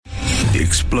The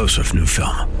explosive new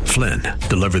film, Flynn,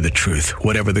 deliver the truth,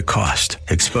 whatever the cost,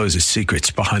 exposes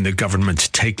secrets behind the government's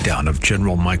takedown of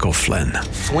General Michael Flynn.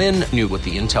 Flynn knew what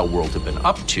the intel world had been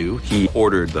up to. He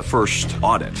ordered the first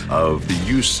audit of the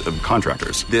use of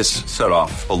contractors. This set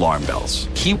off alarm bells.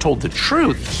 He told the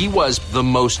truth. He was the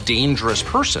most dangerous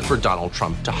person for Donald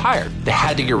Trump to hire. They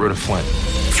had to get rid of Flynn.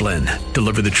 Flynn,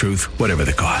 deliver the truth, whatever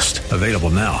the cost. Available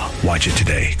now. Watch it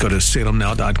today. Go to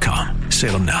salemnow.com.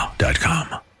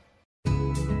 salemnow.com.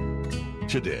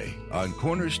 Today on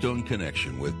Cornerstone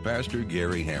Connection with Pastor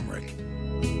Gary Hamrick.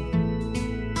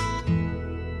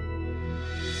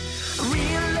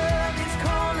 Real love is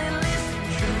calling, listen,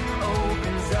 truth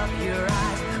opens up your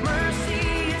eyes. Mercy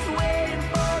is waiting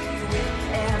for you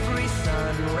with every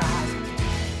sunrise.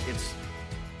 It's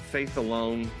faith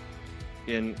alone,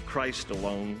 in Christ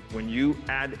alone. When you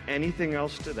add anything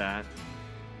else to that,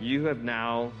 you have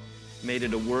now made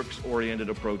it a works-oriented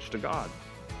approach to God.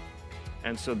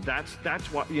 And so that's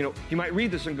why, you might read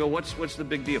this and go, what's the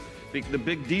big deal? The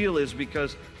big deal is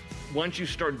because once you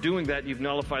start doing that, you've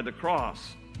nullified the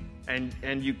cross.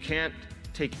 And you can't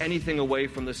take anything away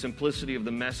from the simplicity of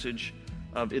the message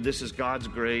of this is God's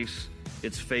grace.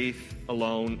 It's faith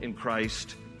alone in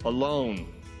Christ alone.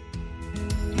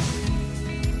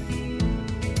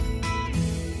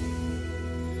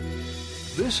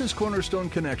 This is Cornerstone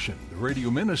Connection, the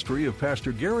radio ministry of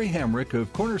Pastor Gary Hamrick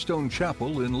of Cornerstone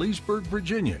Chapel in Leesburg,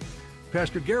 Virginia.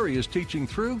 Pastor Gary is teaching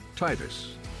through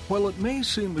Titus. While it may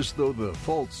seem as though the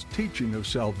false teaching of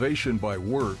salvation by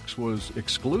works was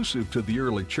exclusive to the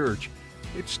early church,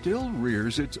 it still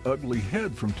rears its ugly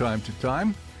head from time to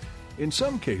time. In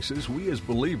some cases, we as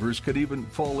believers could even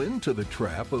fall into the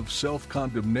trap of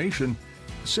self-condemnation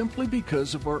simply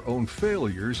because of our own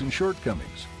failures and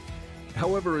shortcomings.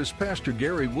 However, as Pastor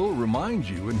Gary will remind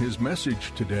you in his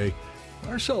message today,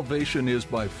 our salvation is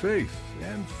by faith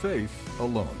and faith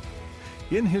alone.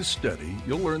 In his study,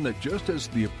 you'll learn that just as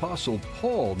the Apostle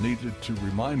Paul needed to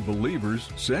remind believers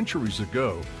centuries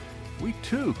ago, we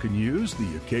too can use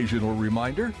the occasional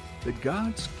reminder that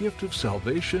God's gift of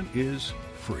salvation is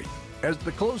free. At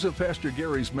the close of Pastor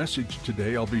Gary's message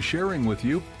today, I'll be sharing with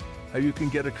you how you can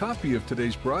get a copy of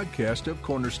today's broadcast of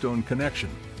Cornerstone Connection.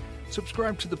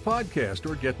 Subscribe to the podcast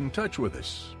or get in touch with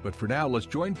us. But for now, let's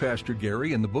join Pastor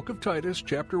Gary in the book of Titus,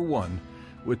 chapter 1,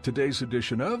 with today's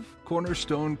edition of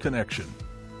Cornerstone Connection.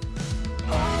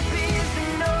 Hope is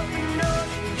an open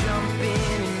ocean, jump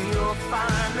in and you'll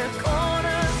find the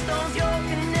cornerstone's your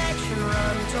connection,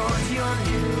 run towards your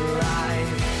new life.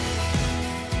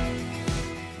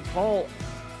 Paul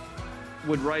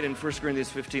would write in 1 Corinthians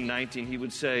 15:19, he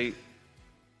would say,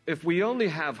 if we only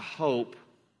have hope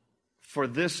for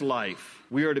this life,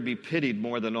 we are to be pitied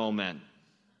more than all men.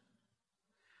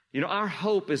 Our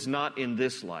hope is not in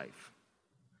this life.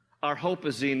 Our hope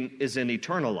is in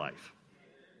eternal life.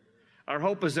 Our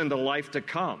hope is in the life to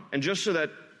come. And just so that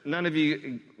none of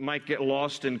you might get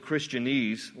lost in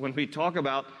Christianese, when we talk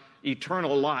about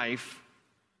eternal life,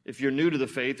 if you're new to the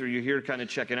faith or you're here kind of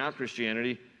checking out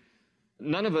Christianity,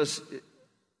 none of us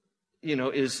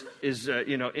is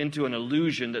into an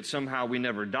illusion that somehow we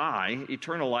never die.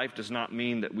 Eternal life does not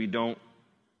mean that we don't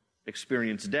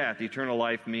experience death. Eternal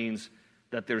life means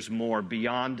that there's more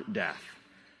beyond death.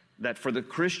 That for the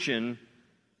Christian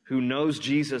who knows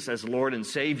Jesus as Lord and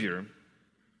Savior,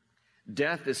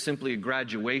 death is simply a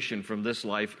graduation from this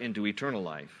life into eternal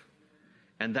life.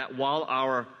 And that while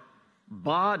our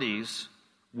bodies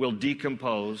will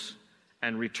decompose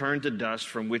and return to dust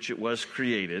from which it was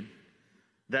created,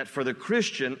 that for the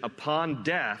Christian, upon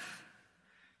death,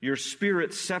 your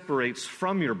spirit separates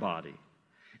from your body,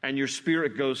 and your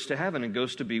spirit goes to heaven and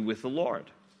goes to be with the Lord.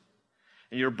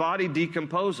 And your body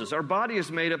decomposes. Our body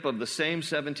is made up of the same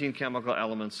 17 chemical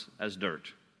elements as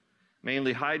dirt,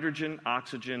 mainly hydrogen,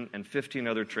 oxygen, and 15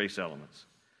 other trace elements.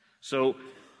 So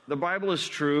the Bible is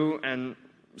true, and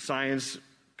science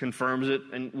confirms it,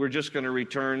 and we're just going to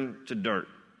return to dirt.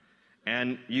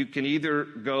 And you can either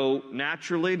go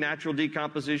naturally, natural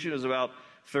decomposition is about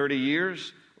 30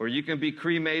 years, or you can be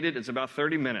cremated, it's about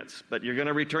 30 minutes, but you're going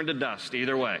to return to dust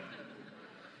either way.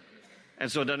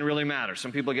 And so it doesn't really matter.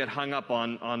 Some people get hung up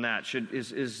on that.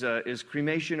 Is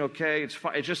cremation okay?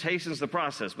 It just hastens the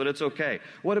process, but it's okay.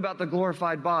 What about the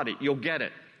glorified body? You'll get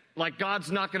it. Like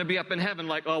God's not going to be up in heaven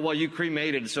like, oh, well, you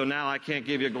cremated, so now I can't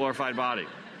give you a glorified body.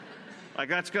 Like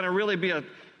that's going to really be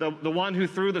the one who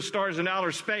threw the stars in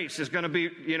outer space is going to be,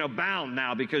 bound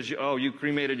now because, you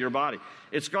cremated your body.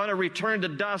 It's going to return to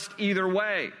dust either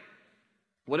way.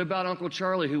 What about Uncle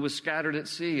Charlie who was scattered at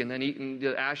sea and then eaten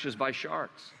the ashes by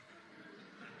sharks?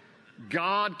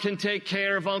 God can take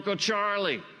care of Uncle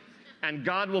Charlie. and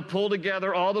God will pull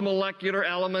together all the molecular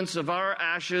elements of our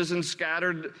ashes and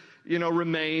scattered,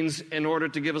 remains in order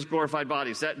to give us glorified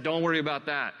bodies. Don't worry about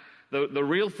that. The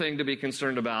real thing to be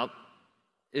concerned about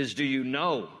is, do you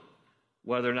know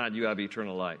whether or not you have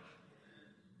eternal life?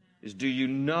 Do you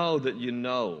know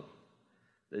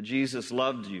that Jesus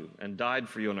loved you and died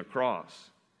for you on a cross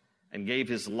and gave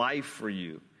his life for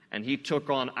you, and he took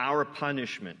on our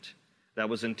punishment that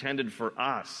was intended for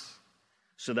us,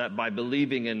 so that by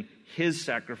believing in his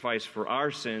sacrifice for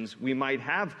our sins, we might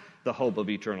have the hope of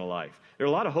eternal life. There are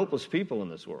a lot of hopeless people in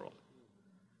this world.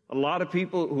 A lot of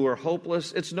people who are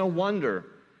hopeless. It's no wonder,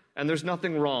 and there's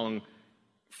nothing wrong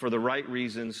for the right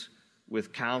reasons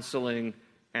with counseling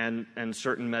and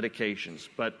certain medications.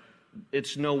 But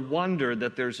it's no wonder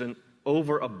that there's an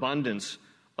overabundance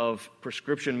of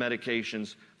prescription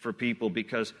medications for people,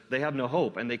 because they have no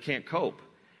hope and they can't cope.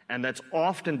 And that's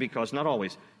often because, not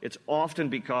always, it's often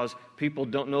because people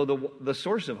don't know the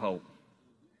source of hope,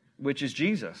 which is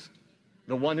Jesus,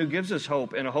 the one who gives us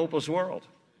hope in a hopeless world,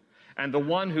 and the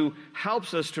one who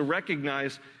helps us to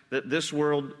recognize that this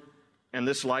world and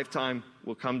this lifetime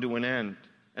will come to an end.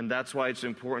 And that's why it's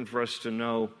important for us to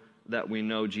know that we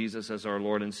know Jesus as our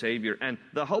Lord and Savior. And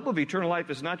the hope of eternal life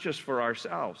is not just for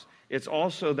ourselves. It's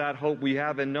also that hope we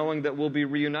have in knowing that we'll be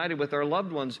reunited with our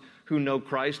loved ones who know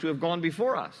Christ, who have gone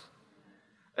before us.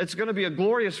 It's going to be a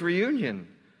glorious reunion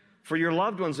for your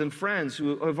loved ones and friends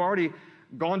who have already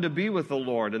gone to be with the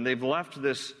Lord, and they've left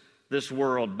this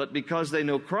world. But because they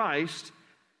know Christ,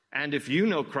 and if you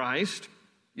know Christ,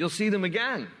 you'll see them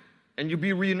again, and you'll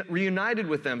be reunited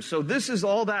with them. So this is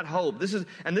all that hope. This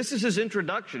is his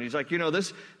introduction. He's like,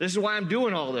 this is why I'm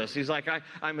doing all this. He's like,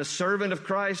 I'm a servant of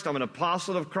Christ. I'm an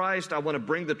apostle of Christ. I want to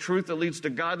bring the truth that leads to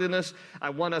godliness.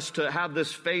 I want us to have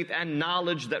this faith and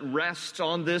knowledge that rests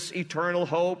on this eternal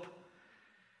hope,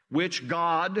 which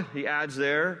God, he adds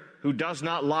there, who does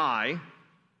not lie,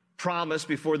 promised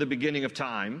before the beginning of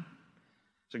time.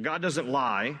 So God doesn't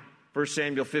lie. 1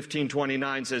 Samuel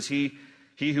 15:29 says, He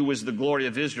who is the glory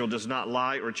of Israel does not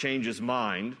lie or change his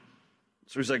mind.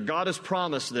 So he's like, God has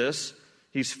promised this.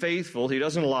 He's faithful. He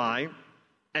doesn't lie.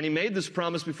 And he made this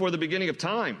promise before the beginning of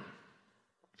time.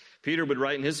 Peter would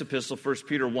write in his epistle, 1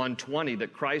 Peter 1:20,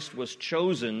 that Christ was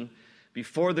chosen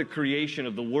before the creation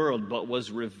of the world, but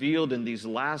was revealed in these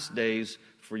last days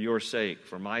for your sake,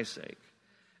 for my sake.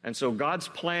 And so God's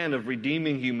plan of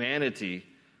redeeming humanity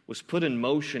was put in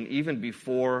motion even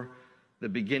before the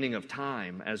beginning of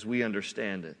time as we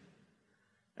understand it.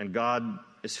 And God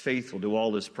is faithful to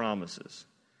all his promises.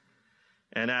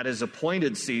 And at his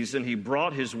appointed season, he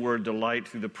brought his word to light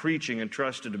through the preaching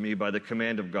entrusted to me by the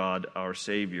command of God, our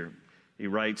Savior. He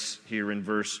writes here in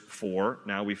verse 4,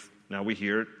 now we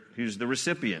hear who's the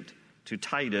recipient, to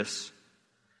Titus,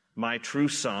 my true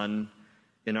son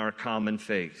in our common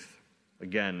faith.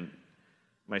 Again,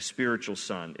 my spiritual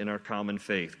son in our common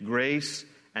faith. Grace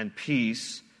and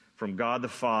peace from God the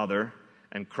Father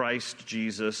and Christ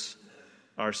Jesus,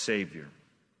 our Savior.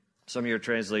 Some of your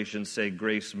translations say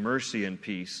grace, mercy, and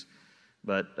peace,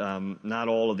 but not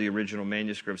all of the original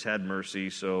manuscripts had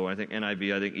mercy, so I think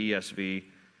NIV, I think ESV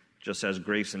just has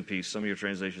grace and peace. Some of your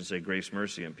translations say grace,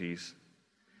 mercy, and peace.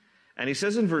 And he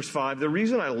says in verse 5, the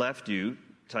reason I left you,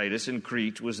 Titus, in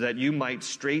Crete, was that you might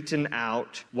straighten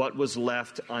out what was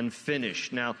left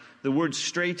unfinished. Now, the word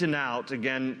straighten out,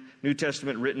 again, New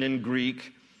Testament written in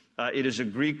Greek, it is a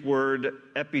Greek word,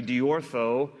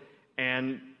 epidiortho,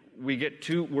 and we get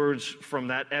two words from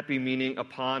that, epi meaning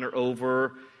upon or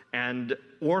over, and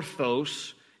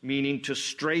orthos meaning to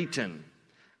straighten.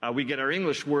 We get our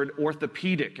English word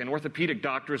orthopedic. An orthopedic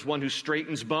doctor is one who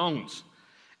straightens bones.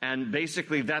 And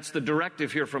basically, that's the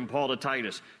directive here from Paul to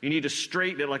Titus. You need to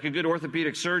straighten it like a good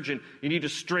orthopedic surgeon. You need to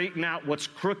straighten out what's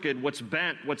crooked, what's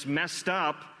bent, what's messed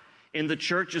up in the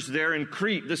churches there in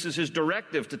Crete. This is his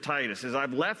directive to Titus. He says,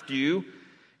 I've left you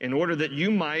in order that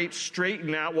you might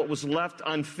straighten out what was left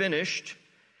unfinished.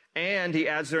 And he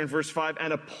adds there in verse 5,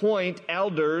 and appoint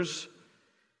elders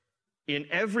in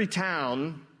every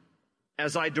town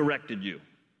as I directed you.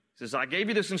 He says, I gave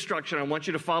you this instruction. I want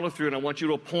you to follow through, and I want you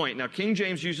to appoint. Now, King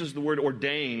James uses the word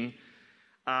ordain,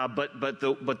 but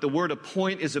the word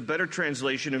appoint is a better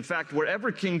translation. In fact,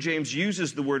 wherever King James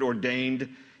uses the word ordained,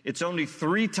 it's only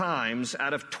 3 times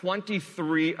out of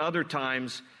 23 other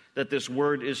times that this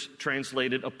word is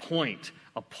translated appoint,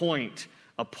 appoint,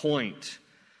 appoint.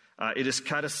 It is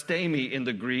katastemi in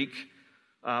the Greek,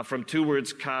 from 2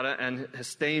 words, kata and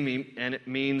histemi, and it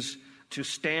means to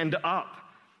stand up.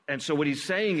 And so what he's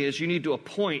saying is you need to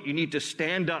appoint, you need to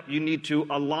stand up, you need to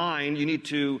align, you need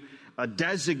to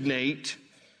designate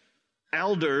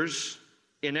elders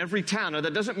in every town. Now,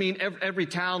 that doesn't mean every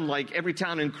town, like every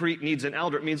town in Crete needs an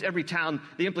elder. It means every town,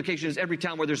 the implication is every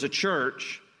town where there's a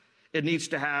church, it needs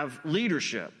to have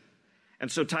leadership.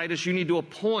 And so, Titus, you need to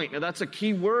appoint. Now, that's a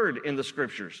key word in the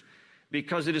Scriptures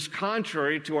because it is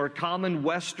contrary to our common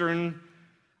Western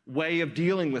way of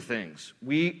dealing with things.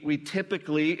 We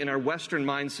typically, in our Western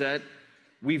mindset,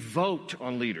 we vote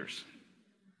on leaders.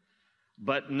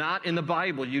 But not in the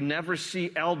Bible. You never see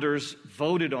elders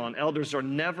voted on. Elders are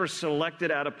never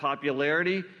selected out of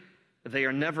popularity. They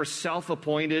are never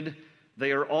self-appointed.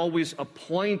 They are always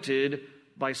appointed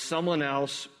by someone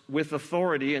else with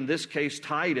authority, in this case,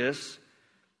 Titus.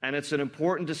 And it's an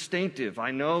important distinctive.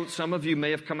 I know some of you may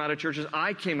have come out of churches.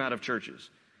 I came out of churches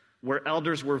where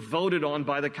elders were voted on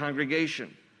by the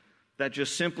congregation. That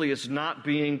just simply is not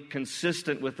being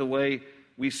consistent with the way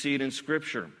we see it in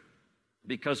Scripture.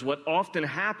 Because what often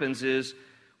happens is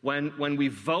when we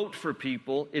vote for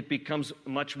people, it becomes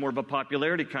much more of a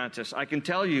popularity contest. I can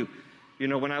tell you,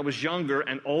 when I was younger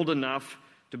and old enough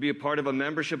to be a part of a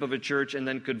membership of a church and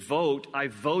then could vote, I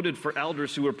voted for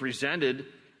elders who were presented.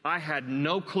 I had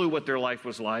no clue what their life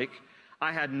was like.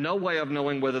 I had no way of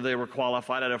knowing whether they were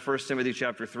qualified out of 1 Timothy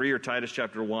chapter 3 or Titus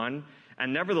chapter 1.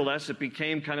 And nevertheless, it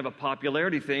became kind of a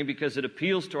popularity thing because it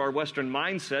appeals to our Western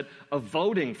mindset of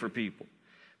voting for people.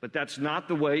 But that's not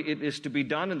the way it is to be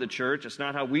done in the church. It's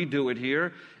not how we do it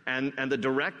here. And the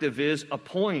directive is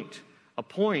appoint.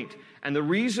 And the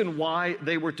reason why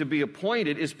they were to be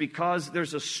appointed is because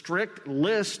there's a strict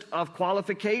list of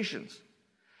qualifications.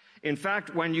 In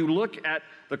fact, when you look at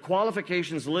the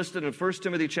qualifications listed in 1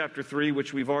 Timothy chapter 3,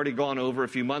 which we've already gone over a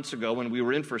few months ago when we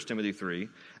were in 1 Timothy 3,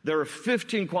 there are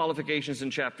 15 qualifications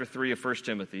in chapter 3 of 1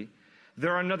 Timothy.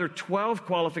 There are another 12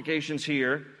 qualifications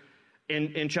here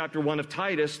in chapter 1 of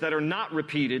Titus that are not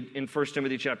repeated in 1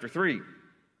 Timothy chapter 3.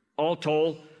 All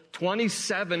told,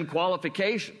 27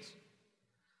 qualifications.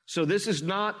 So this is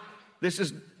not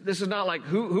like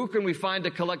who can we find to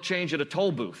collect change at a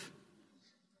toll booth?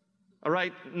 All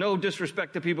right, no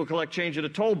disrespect to people who collect change at a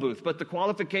toll booth, but the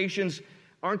qualifications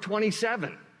aren't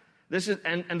 27.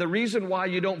 And the reason why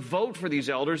you don't vote for these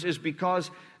elders is because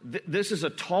this is a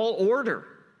tall order.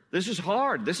 This is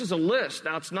hard. This is a list.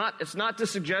 Now, it's not to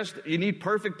suggest that you need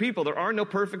perfect people. There are no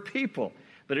perfect people.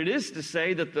 But it is to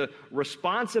say that the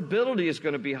responsibility is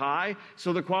going to be high,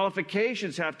 so the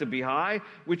qualifications have to be high,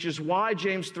 which is why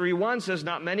James 3:1 says,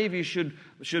 not many of you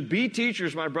should be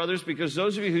teachers, my brothers, because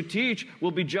those of you who teach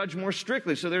will be judged more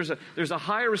strictly. So there's a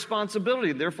higher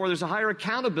responsibility. Therefore, there's a higher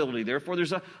accountability. Therefore,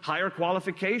 there's a higher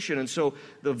qualification. And so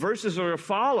the verses that are to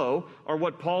follow are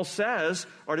what Paul says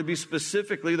are to be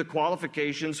specifically the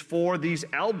qualifications for these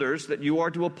elders that you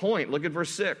are to appoint. Look at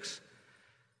verse 6.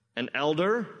 An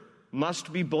elder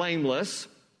must be blameless,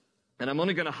 and I'm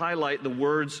only going to highlight the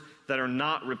words that are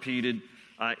not repeated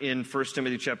in 1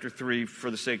 Timothy chapter 3 for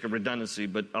the sake of redundancy,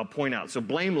 but I'll point out. So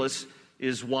blameless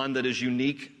is one that is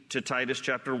unique to Titus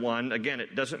chapter 1. Again,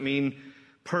 it doesn't mean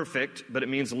perfect, but it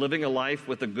means living a life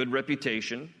with a good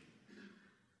reputation.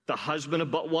 The husband of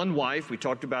but one wife, we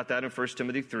talked about that in 1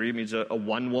 Timothy 3, it means a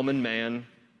one-woman man.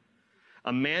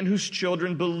 A man whose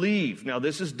children believe. Now,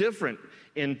 this is different.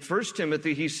 In 1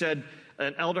 Timothy, he said,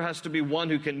 an elder has to be one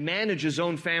who can manage his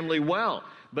own family well.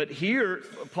 But here,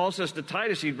 Paul says to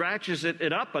Titus, he ratchets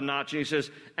it up a notch, and he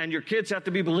says, and your kids have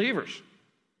to be believers.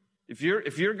 If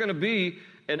you're going to be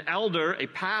an elder, a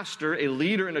pastor, a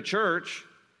leader in a church,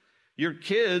 your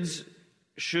kids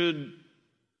should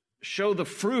show the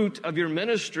fruit of your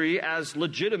ministry as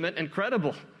legitimate and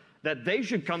credible, that they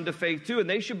should come to faith too, and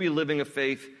they should be living a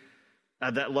faith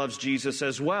that loves Jesus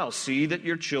as well. See that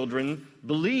your children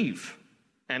believe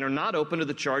and are not open to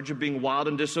the charge of being wild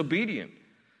and disobedient.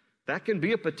 That can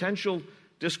be a potential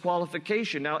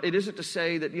disqualification. Now, it isn't to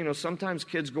say that, sometimes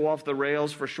kids go off the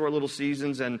rails for short little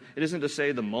seasons, and it isn't to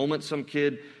say the moment some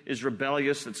kid is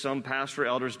rebellious that some pastor or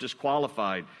elder is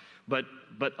disqualified. But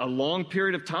a long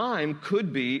period of time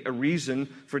could be a reason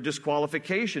for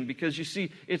disqualification because, you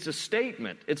see, it's a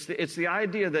statement. It's the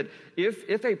idea that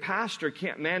if a pastor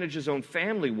can't manage his own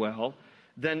family well,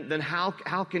 then how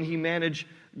can he manage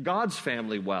God's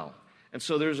family well? And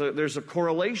so there's a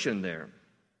correlation there.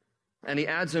 And he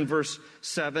adds in verse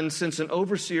 7, since an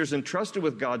overseer is entrusted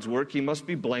with God's work, he must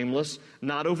be blameless,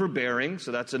 not overbearing.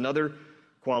 So that's another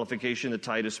qualification that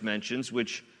Titus mentions,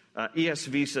 which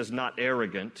ESV says not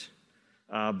arrogant.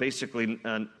 Basically,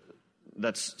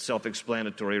 that's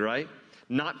self-explanatory, right?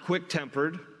 Not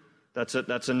quick-tempered.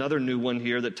 That's another new one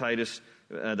here that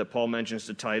that Paul mentions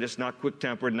to Titus. Not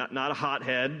quick-tempered, not a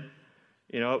hothead.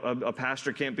 A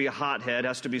pastor can't be a hothead,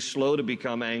 has to be slow to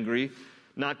become angry.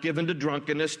 Not given to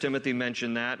drunkenness, Timothy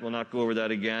mentioned that. We'll not go over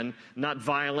that again. Not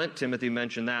violent, Timothy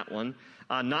mentioned that one.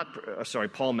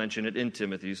 Paul mentioned it in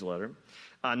Timothy's letter.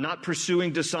 Not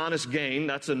pursuing dishonest gain,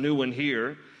 that's a new one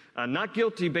here. Not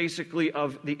guilty, basically,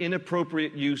 of the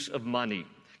inappropriate use of money.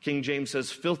 King James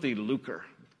says filthy lucre.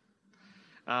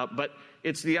 But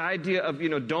it's the idea of,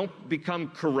 don't become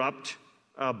corrupt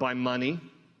by money.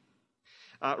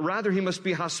 Rather, he must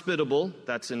be hospitable.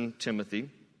 That's in Timothy.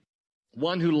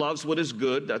 One who loves what is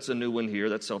good. That's a new one here.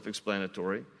 That's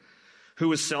self-explanatory.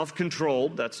 Who is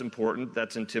self-controlled. That's important.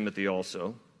 That's in Timothy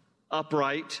also.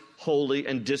 Upright, holy,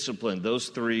 and disciplined. Those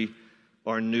three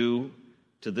are new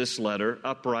to this letter.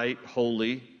 Upright,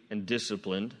 holy, and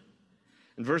disciplined.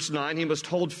 In verse 9, he must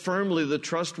hold firmly the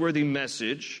trustworthy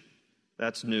message.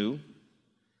 That's new.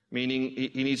 Meaning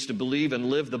he needs to believe and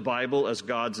live the Bible as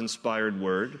God's inspired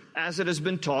word, as it has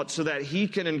been taught, so that he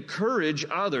can encourage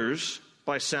others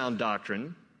by sound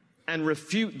doctrine and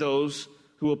refute those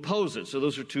who oppose it. So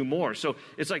those are two more. So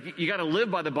it's like you got to live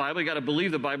by the Bible, you got to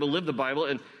believe the Bible, live the Bible,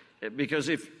 and because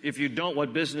if you don't,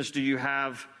 what business do you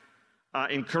have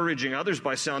encouraging others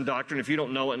by sound doctrine if you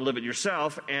don't know it and live it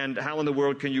yourself? And how in the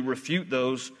world can you refute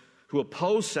those who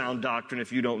oppose sound doctrine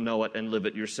if you don't know it and live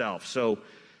it yourself? So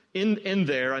in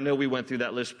there, I know we went through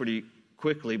that list pretty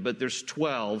quickly, but there's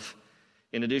 12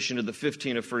 in addition to the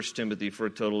 15 of 1 Timothy for a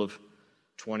total of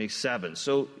 27.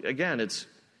 So again,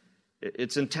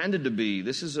 it's intended to be,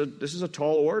 this is a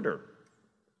tall order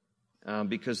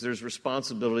because there's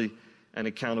responsibility and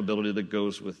accountability that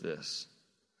goes with this.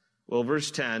 Well,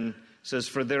 verse 10 says,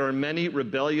 "For there are many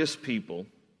rebellious people,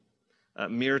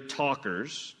 mere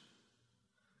talkers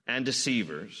and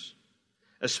deceivers,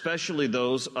 especially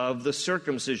those of the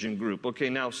circumcision group." Okay,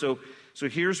 now, so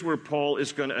here's where Paul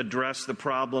is going to address the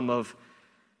problem of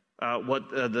what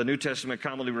the New Testament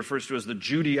commonly refers to as the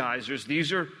Judaizers.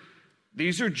 These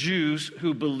are Jews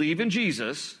who believe in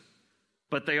Jesus,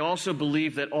 but they also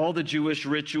believe that all the Jewish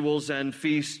rituals and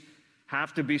feasts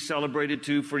have to be celebrated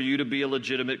too for you to be a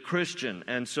legitimate Christian.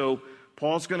 And so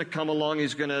Paul's going to come along,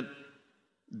 he's going to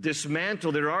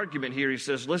dismantle their argument here. He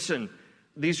says, listen,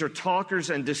 these are talkers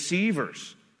and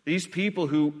deceivers. These people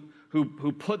who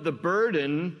put the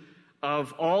burden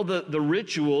of all the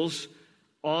rituals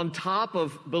on top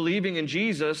of believing in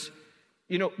Jesus.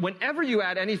 Whenever you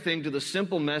add anything to the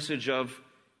simple message of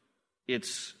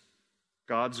it's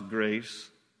God's grace,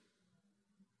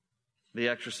 the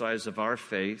exercise of our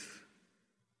faith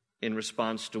in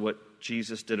response to what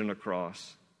Jesus did on the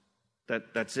cross,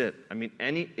 that's it. I mean,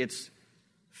 it's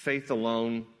faith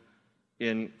alone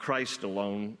in Christ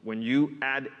alone. When you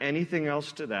add anything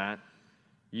else to that,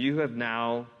 you have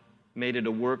now made it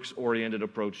a works-oriented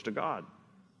approach to God.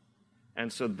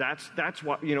 And so that's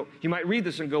why, you might read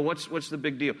this and go, what's the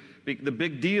big deal? The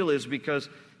big deal is because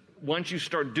once you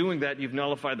start doing that, you've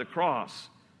nullified the cross.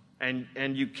 And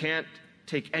you can't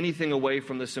take anything away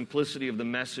from the simplicity of the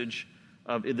message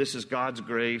of this is God's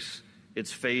grace,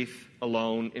 it's faith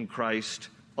alone in Christ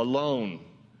alone.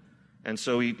 And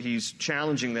so he's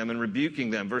challenging them and rebuking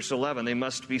them. Verse 11, they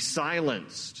must be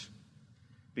silenced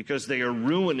because they are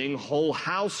ruining whole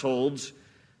households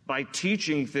by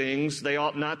teaching things they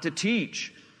ought not to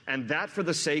teach, and that for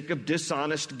the sake of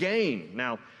dishonest gain.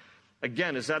 Now,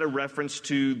 again, is that a reference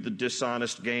to the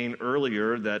dishonest gain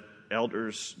earlier that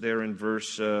elders there in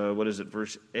verse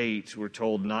 8 were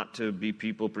told not to be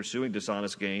people pursuing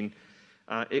dishonest gain?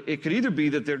 It could either be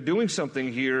that they're doing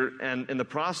something here and in the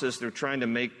process they're trying to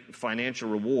make financial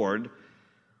reward,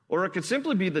 or it could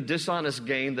simply be the dishonest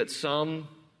gain that some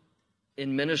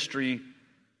in ministry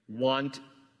want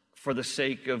for the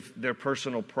sake of their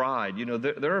personal pride.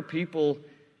 There are people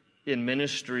in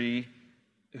ministry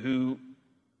who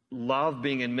love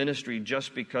being in ministry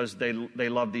just because they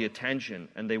love the attention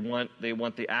and they want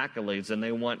the accolades and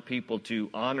they want people to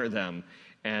honor them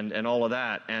and all of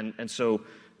that. And so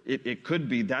it could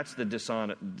be that's the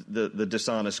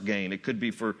dishonest gain. It could be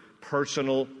for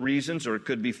personal reasons or it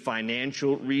could be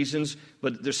financial reasons,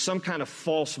 but there's some kind of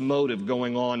false motive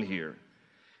going on here.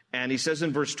 And he says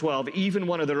in verse 12, even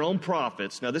one of their own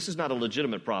prophets, now this is not a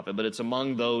legitimate prophet, but it's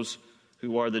among those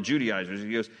who are the Judaizers.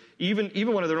 He goes,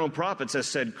 even one of their own prophets has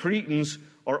said, Cretans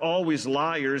are always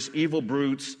liars, evil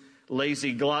brutes,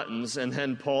 lazy gluttons. And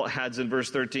then Paul adds in verse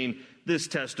 13, this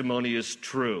testimony is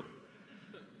true.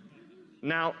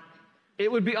 Now,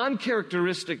 it would be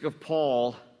uncharacteristic of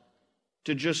Paul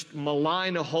to just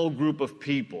malign a whole group of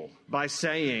people by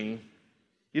saying,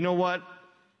 you know what,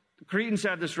 Cretans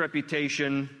have this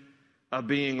reputation of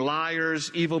being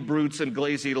liars, evil brutes, and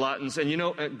lazy gluttons. And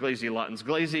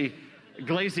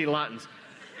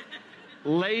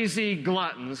lazy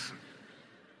gluttons.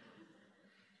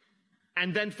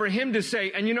 And then for him to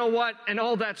say, and you know what, and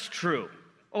all that's true.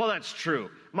 Oh, that's true.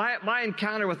 My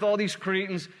encounter with all these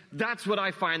Cretans, that's what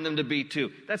I find them to be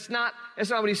too. That's not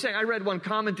what he's saying. I read one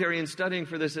commentary in studying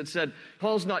for this that said,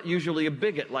 Paul's not usually a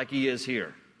bigot like he is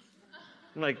here.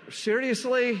 I'm like,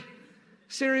 seriously?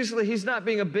 Seriously, he's not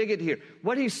being a bigot here.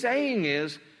 What he's saying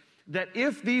is that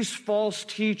if these false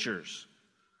teachers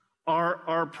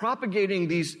are propagating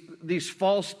these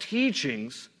false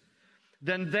teachings,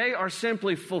 then they are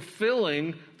simply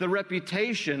fulfilling the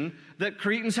reputation that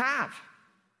Cretans have.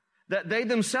 That they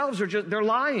themselves they're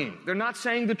lying. They're not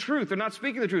saying the truth. They're not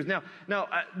speaking the truth. Now,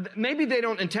 maybe they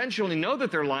don't intentionally know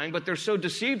that they're lying, but they're so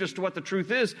deceived as to what the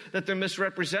truth is that they're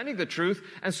misrepresenting the truth.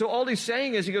 And so all he's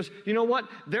saying is, he goes, you know what?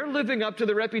 They're living up to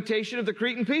the reputation of the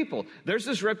Cretan people. There's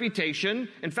this reputation.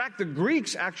 In fact, the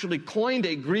Greeks actually coined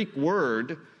a Greek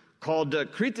word called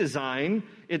kritizein.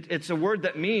 It's a word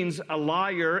that means a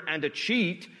liar and a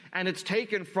cheat, and it's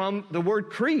taken from the word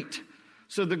Crete.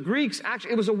 So the Greeks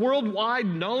actually, it was a worldwide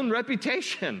known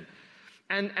reputation.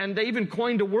 And they even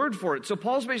coined a word for it. So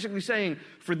Paul's basically saying,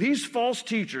 for these false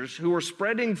teachers who are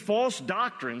spreading false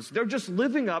doctrines, they're just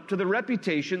living up to the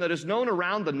reputation that is known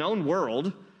around the known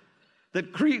world,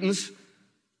 that Cretans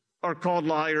are called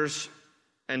liars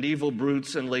and evil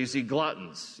brutes and lazy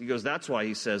gluttons. He goes, that's why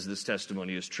he says this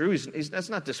testimony is true. That's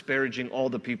not disparaging all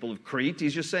the people of Crete.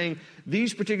 He's just saying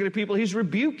these particular people he's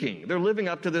rebuking. They're living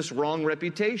up to this wrong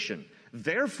reputation.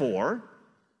 Therefore,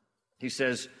 he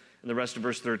says in the rest of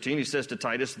verse 13, he says to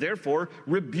Titus, therefore,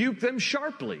 rebuke them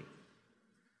sharply,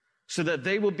 so that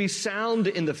they will be sound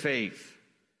in the faith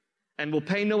and will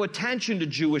pay no attention to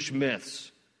Jewish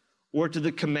myths or to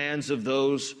the commands of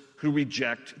those who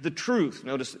reject the truth.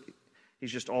 Notice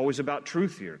he's just always about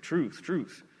truth here,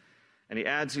 truth. And he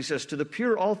adds, he says, to the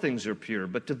pure all things are pure,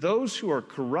 but to those who are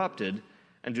corrupted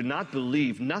and do not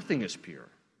believe, nothing is pure.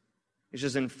 He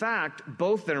says, in fact,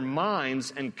 both their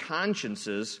minds and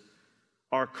consciences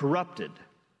are corrupted.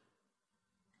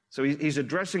 So he's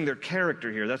addressing their character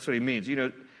here. That's what he means. You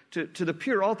know, to the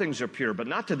pure, all things are pure, but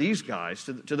not to these guys.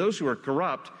 To those who are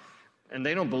corrupt and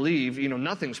they don't believe,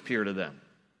 nothing's pure to them.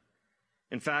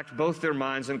 In fact, both their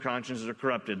minds and consciences are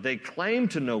corrupted. They claim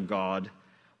to know God,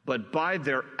 but by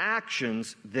their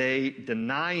actions they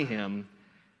deny him.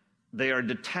 They are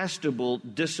detestable,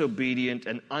 disobedient,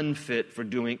 and unfit for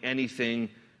doing anything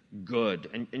good.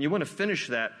 And you want to finish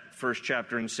that first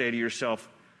chapter and say to yourself,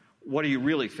 what do you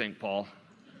really think, Paul?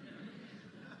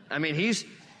 I mean,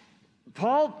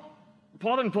 Paul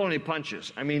didn't pull any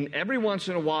punches. I mean, every once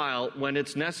in a while, when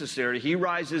it's necessary, he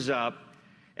rises up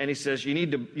and he says, you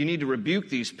need to rebuke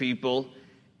these people.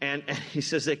 And he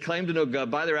says, they claim to know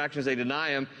God. By their actions, they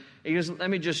deny him. He goes, let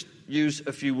me just use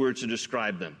a few words to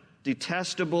describe them.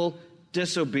 Detestable,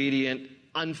 disobedient,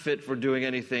 unfit for doing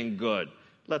anything good.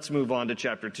 Let's move on to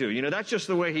chapter 2. That's just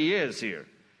the way he is here.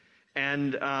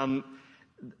 And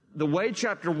the way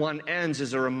chapter 1 ends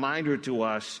is a reminder to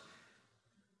us,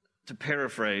 to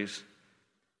paraphrase,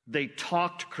 they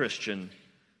talked Christian,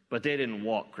 but they didn't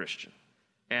walk Christian.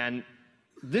 And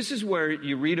this is where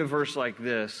you read a verse like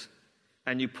this,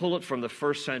 and you pull it from the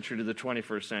first century to the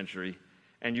 21st century,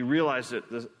 and you realize that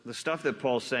the stuff that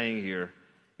Paul's saying here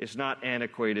is not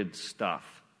antiquated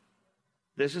stuff.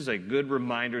 This is a good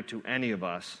reminder to any of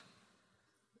us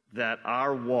that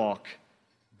our walk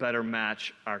better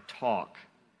match our talk.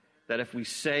 That if we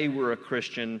say we're a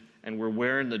Christian and we're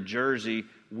wearing the jersey,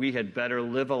 we had better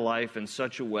live a life in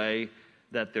such a way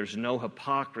that there's no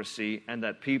hypocrisy and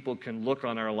that people can look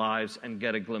on our lives and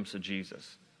get a glimpse of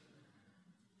Jesus.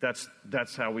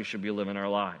 That's how we should be living our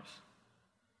lives.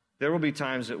 There will be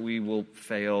times that we will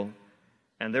fail,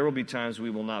 and there will be times we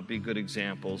will not be good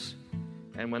examples.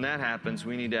 And when that happens,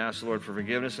 we need to ask the Lord for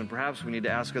forgiveness, and perhaps we need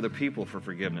to ask other people for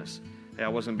forgiveness. Hey, I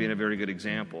wasn't being a very good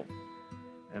example.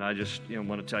 And I just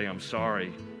want to tell you I'm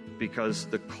sorry, because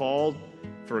the call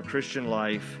for a Christian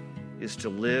life is to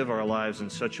live our lives in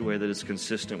such a way that is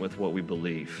consistent with what we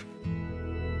believe.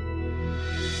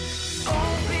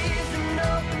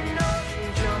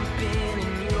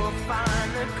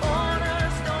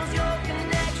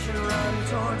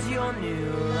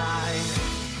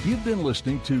 You've been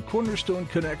listening to Cornerstone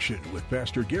Connection with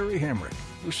Pastor Gary Hamrick.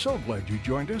 We're so glad you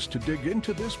joined us to dig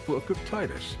into this book of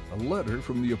Titus, a letter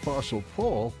from the Apostle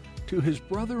Paul to his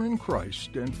brother in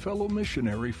Christ and fellow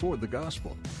missionary for the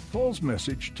gospel. Paul's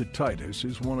message to Titus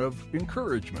is one of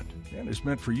encouragement and is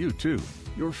meant for you too.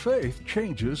 Your faith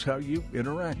changes how you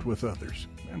interact with others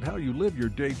and how you live your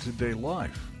day-to-day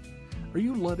life. Are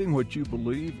you letting what you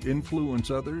believe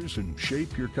influence others and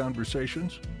shape your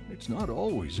conversations? It's not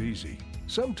always easy.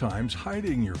 Sometimes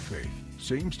hiding your faith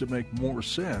seems to make more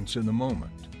sense in the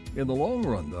moment. In the long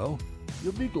run, though,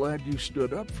 you'll be glad you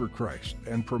stood up for Christ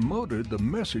and promoted the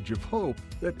message of hope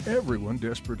that everyone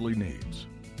desperately needs.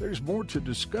 There's more to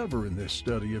discover in this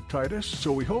study of Titus,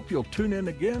 so we hope you'll tune in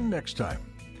again next time.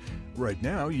 Right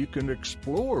now, you can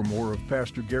explore more of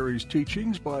Pastor Gary's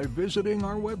teachings by visiting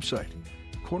our website,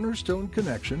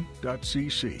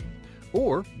 cornerstoneconnection.cc,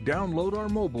 or download our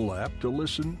mobile app to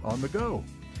listen on the go.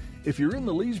 If you're in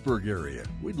the Leesburg area,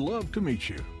 we'd love to meet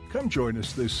you. Come join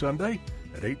us this Sunday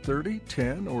at 8:30,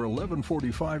 10, or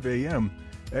 11:45 a.m.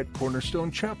 at Cornerstone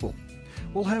Chapel.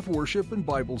 We'll have worship and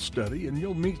Bible study, and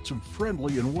you'll meet some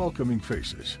friendly and welcoming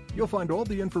faces. You'll find all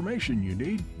the information you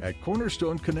need at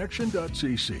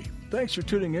cornerstoneconnection.cc. Thanks for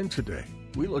tuning in today.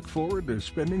 We look forward to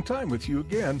spending time with you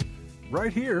again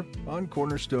right here on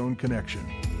Cornerstone Connection.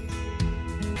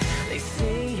 They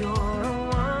say you're a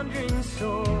wandering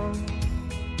soul,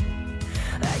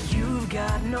 that you've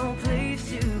got no place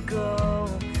to go,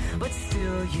 but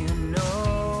still you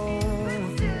know,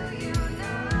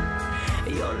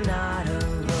 you're not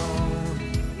alone.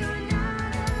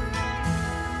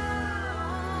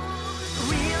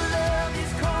 Real love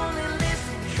is calling,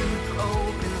 listen, truth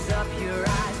opens up your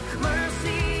eyes.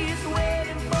 Mercy is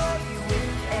waiting for you with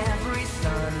every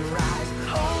sunrise.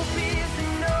 Hope is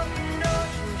an open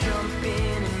ocean, jump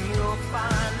in and you'll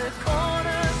find the corner.